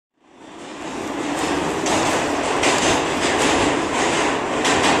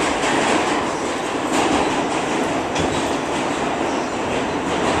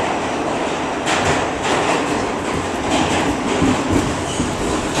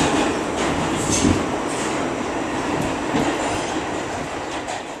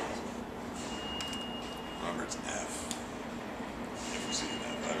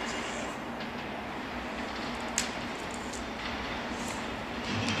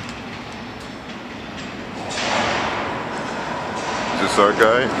this our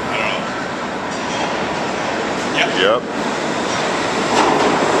guy? Yep.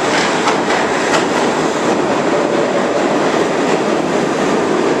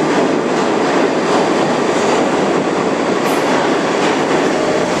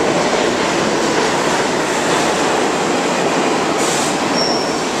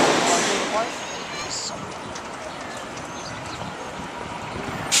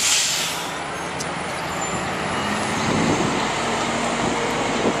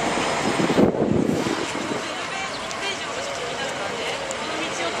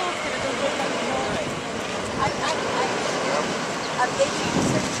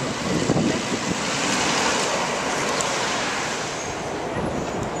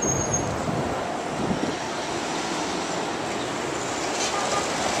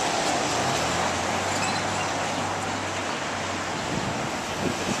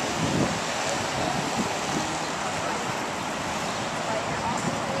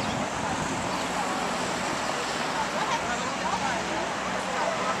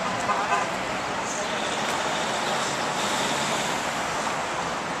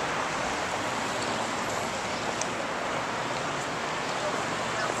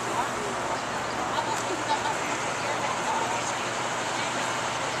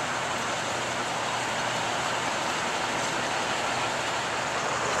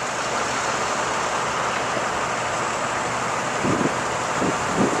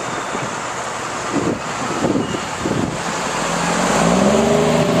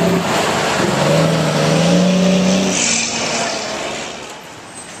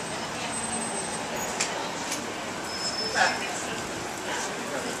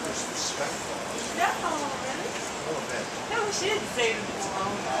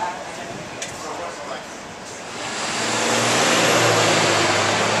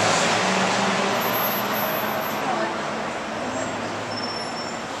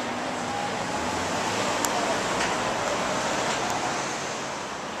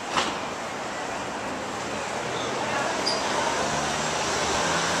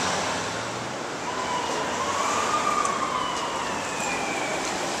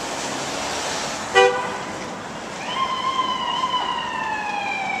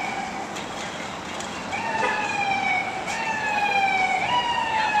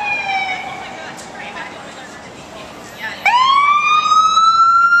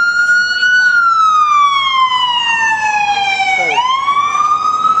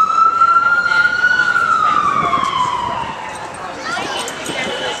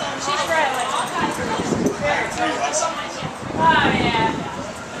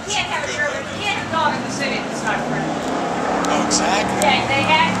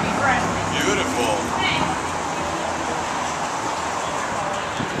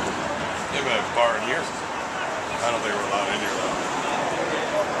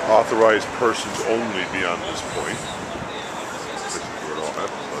 Authorized persons only beyond this point. This is where it all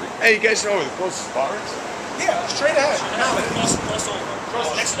happens, buddy. Hey, you guys know where the closest bar is? Yeah, straight ahead.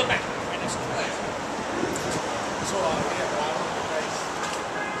 Next to the bank. Right next to the bank.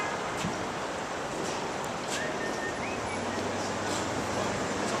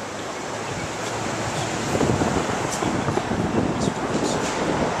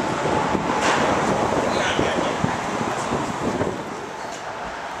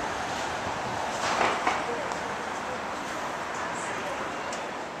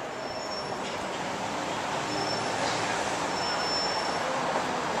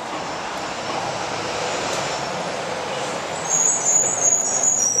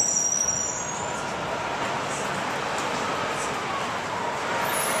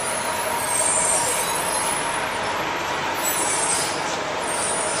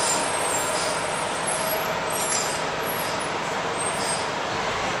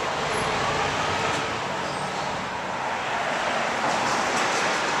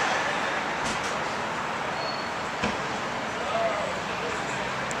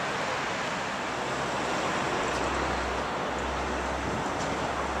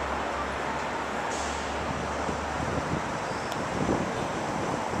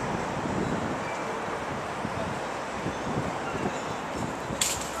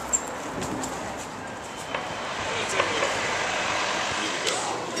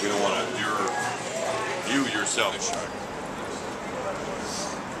 yourself.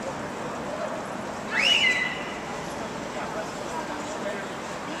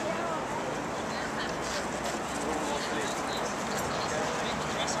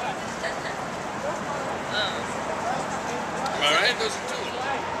 Am I right? Those are two. Oh,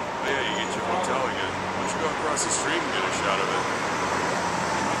 yeah, you get your hotel again. Why don't you go across the street and get a shot of it?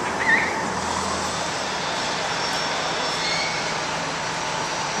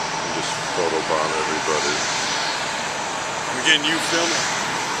 getting you filming.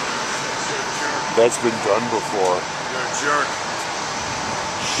 That's been done before. You're a jerk.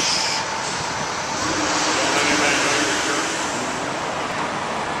 Don't let anybody know you're a jerk.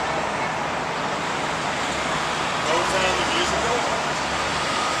 Motown the musical?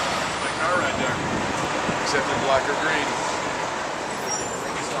 My car right there. Except in black or green.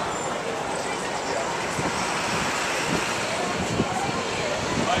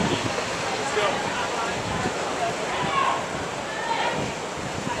 Let's go.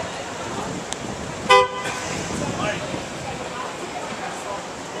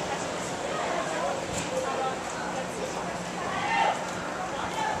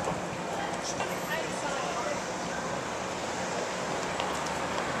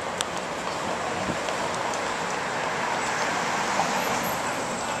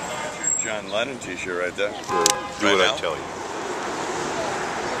 John Lennon t-shirt right there. Do Right what now? I tell you.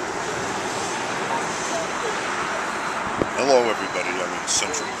 Hello, everybody. I'm in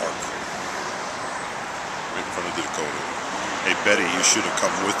Central Park, right in front of the Dakota. Hey, Betty, you should have come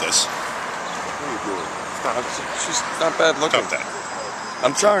with us. What are you doing? She's not bad looking. Stop that.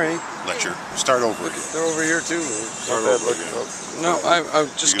 I'm sorry. Lecture. Start over. Look, they're over here too. Start Not bad over looking. again. No, I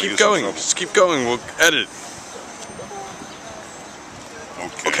just You're gonna keep get some going. trouble. Just keep going. We'll edit.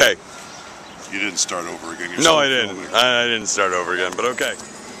 Okay. You didn't start over again. You're No, still I didn't. filming. I didn't start over again, but okay.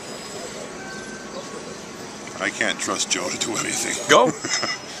 I can't trust Joe to do anything. Go.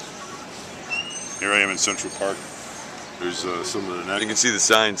 Here I am in Central Park. There's some of the You can see the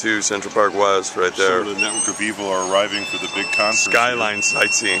sign too, Central Park West, right there. Some of the Network of Evil are arriving for the big conference. Skyline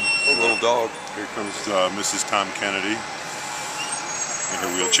sightseeing. Oh, little dog. Here comes Mrs. Tom Kennedy in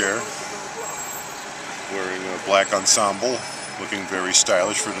her wheelchair, wearing a black ensemble, looking very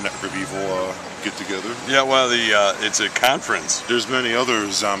stylish for the Network of Evil get-together. Yeah, well, it's a conference. There's many other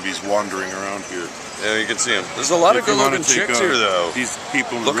zombies wandering around here. Yeah, you can see them. There's a lot of good-looking chicks here, though. These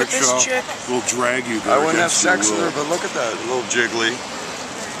people in Look the at this rickshaw chick. will drag you there. I wouldn't have against your sex with will. her, but look at that. A little jiggly.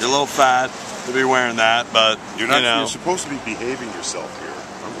 You're a little fat to be wearing that, but, You're not. you know. You're supposed to be behaving yourself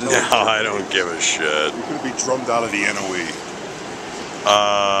here. No, I don't give a shit. You're going to be drummed out of the NOE.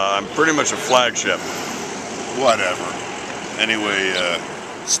 I'm pretty much a flagship. Whatever. Anyway,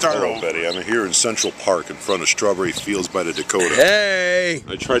 start over. Betty. I'm here in Central Park in front of Strawberry Fields by the Dakota. Hey!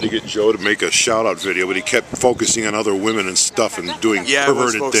 I tried to get Joe to make a shout-out video, but he kept focusing on other women and stuff and doing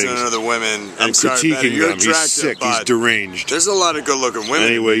perverted things. on other women. And critiquing them. He's sick. He's deranged. There's a lot of good-looking women.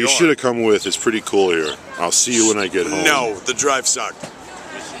 Anyway, in New you York. should have come with. It's pretty cool here. I'll see you when I get home. No, the drive sucked.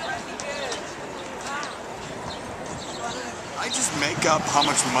 I just make up how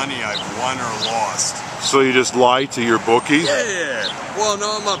much money I've won or lost. So you just lie to your bookie? Yeah. Well,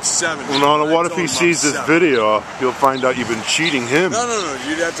 no, I'm up 7. Well, no, what if he sees this video? He'll find out you've been cheating him. No.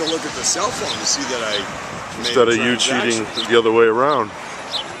 You'd have to look at the cell phone to see that I made Instead a of you transaction. cheating the other way around.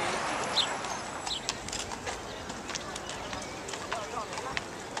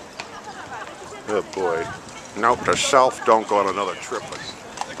 Good boy. Nope, the self don't go on another trip.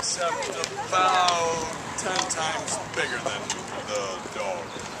 Except about 10 times bigger than the dog.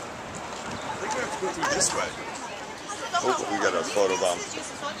 I think we have to go through this way. Oh, we got a photo bomb.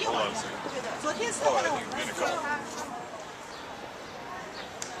 Hold on a second. Oh, I think we're gonna go.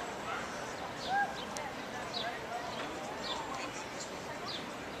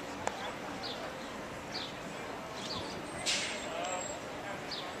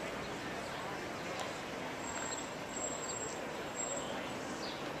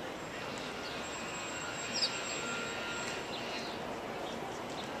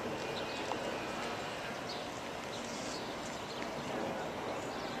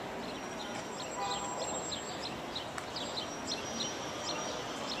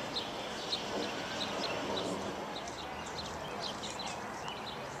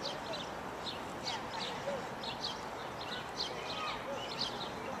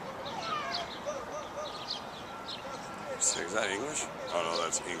 Is that English? Oh no,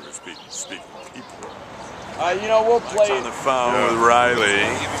 that's English speaking people. You know, we'll play on the phone with Riley.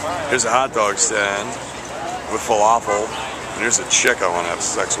 Here's a hot dog stand with falafel. And here's a chick I want to have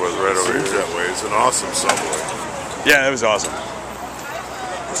sex with right over here. That way. It's an awesome subway. Yeah, that was awesome.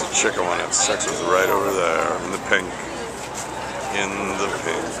 There's a chick I want to have sex with right over there in the pink. In the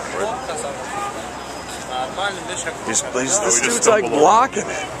pink. This dude's like blocking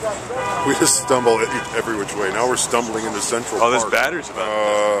it. We just stumble every which way. Now we're stumbling into Central Park. Oh, this battery's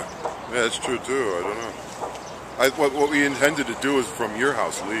about yeah, that's true too. I don't know. What we intended to do is from your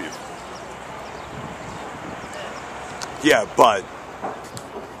house leave. Yeah, but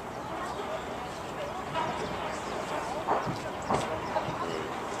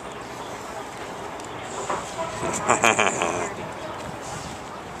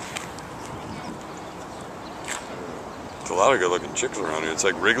lot of good looking chicks around here. It's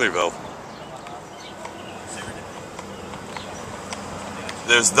like Wrigleyville.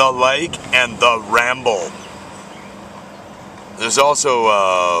 There's the lake and the Ramble. There's also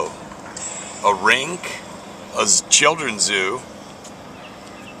a rink, a children's zoo,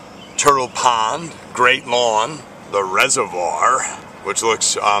 Turtle Pond, Great Lawn, the reservoir, which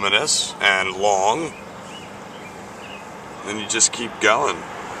looks ominous and long. Then you just keep going.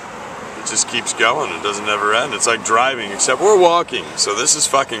 It just keeps going. It doesn't ever end. It's like driving, except we're walking. So this is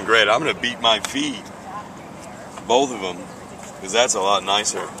fucking great. I'm gonna beat my feet, both of them, because that's a lot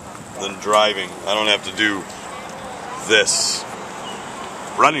nicer than driving. I don't have to do this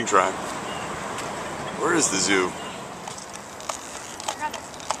running track. Where is the zoo?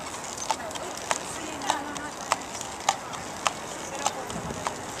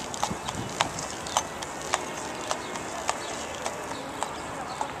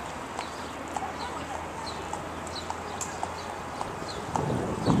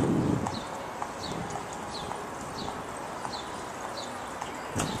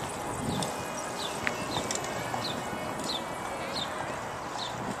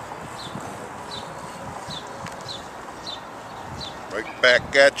 Right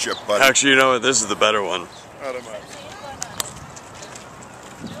back at you, buddy. Actually, you know what? This is the better one. Out of my...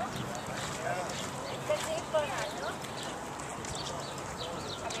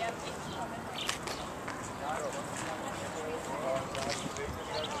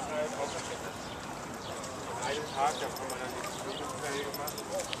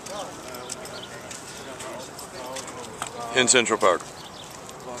 In Central Park.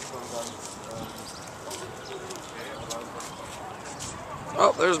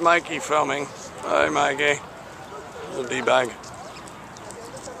 Oh, there's Mikey filming. Hi, Mikey. There's a D-bag.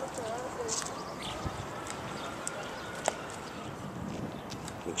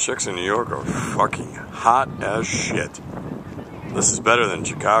 The chicks in New York are fucking hot as shit. This is better than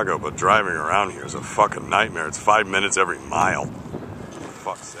Chicago, but driving around here is a fucking nightmare. It's 5 minutes every mile.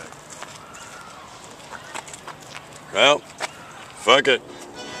 For fuck's sake. Well, fuck it.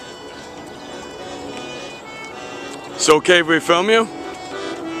 It's okay if we film you?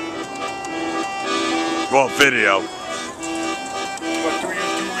 Well, video. But do you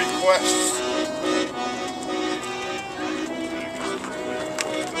do requests?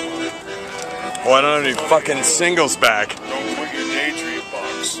 Oh, I don't have any fucking singles back. Don't put your daydream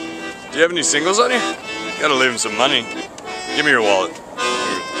box. Do you have any singles on you? Gotta leave him some money. Give me your wallet.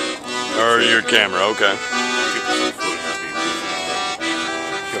 Or your camera, okay.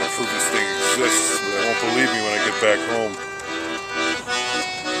 Gotta prove this thing exists, but they won't believe me when I get back home.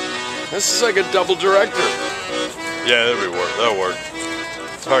 This is like a double director. Yeah, that'll work.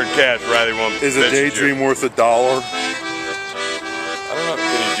 It's hard cash, Riley won't. Is a daydream worth $1? I don't know.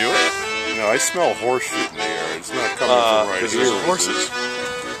 Can you do it? No, I smell horse shit in the air. It's not coming from right because here. there's horses.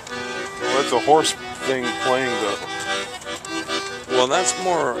 Well, that's a horse thing playing the... Well, that's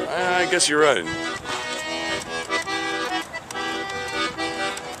more... I guess you're right.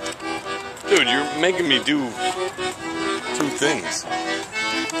 Dude, you're making me do 2 things.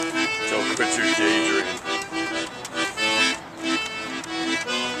 Don't quit your daydream.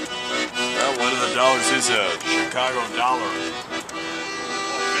 Well, one of the dollars is a Chicago dollar.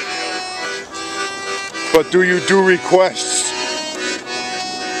 But do you do requests?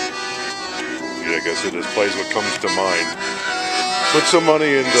 Yeah, I guess it just plays what comes to mind. Put some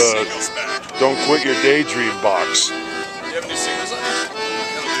money in the Don't Quit Your Daydream box. Do you have any singles on you?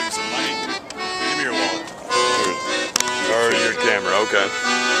 Gotta leave him some money. Give me your wallet. Or your camera, okay.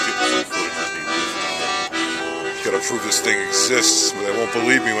 Gotta prove this thing exists, but they won't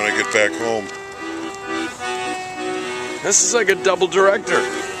believe me when I get back home. This is like a double director.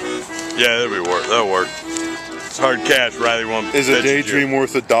 Yeah, that'll work. It's hard cash, Riley won't. Is a daydream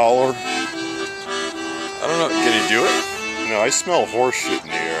worth $1? I don't know. Can you do it? No, I smell horse shit in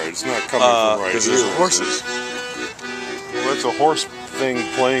the air. It's not coming from right here. Because there's horses. Well, that's a horse thing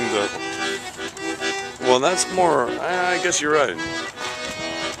playing the... Well, that's more... I guess you're right.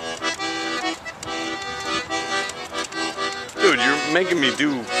 Dude, you're making me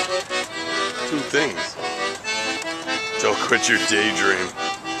do 2 things. Don't quit your daydream.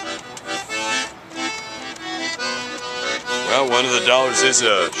 Well, one of the dollars is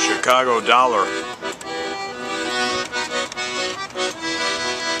a Chicago dollar.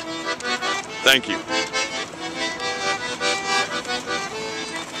 Thank you.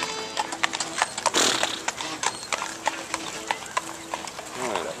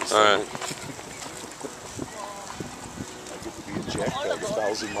 All right. I get to be a jackbag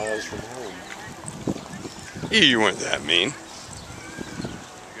 1,000 miles from home. You weren't that mean.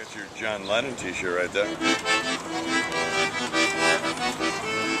 You got your John Lennon t-shirt right there.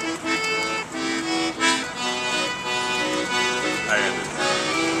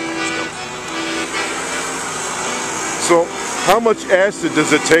 How much acid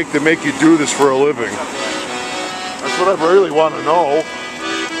does it take to make you do this for a living? That's what I really want to know.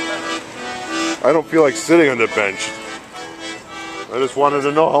 I don't feel like sitting on the bench. I just wanted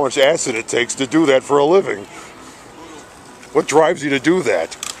to know how much acid it takes to do that for a living. What drives you to do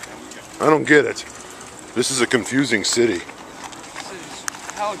that? I don't get it. This is a confusing city. This is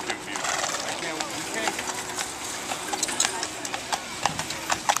hell confusing. We can't.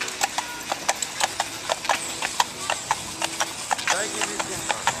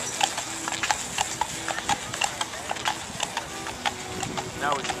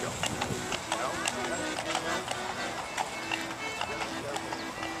 Now we should go.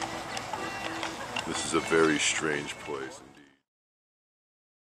 This is a very strange place.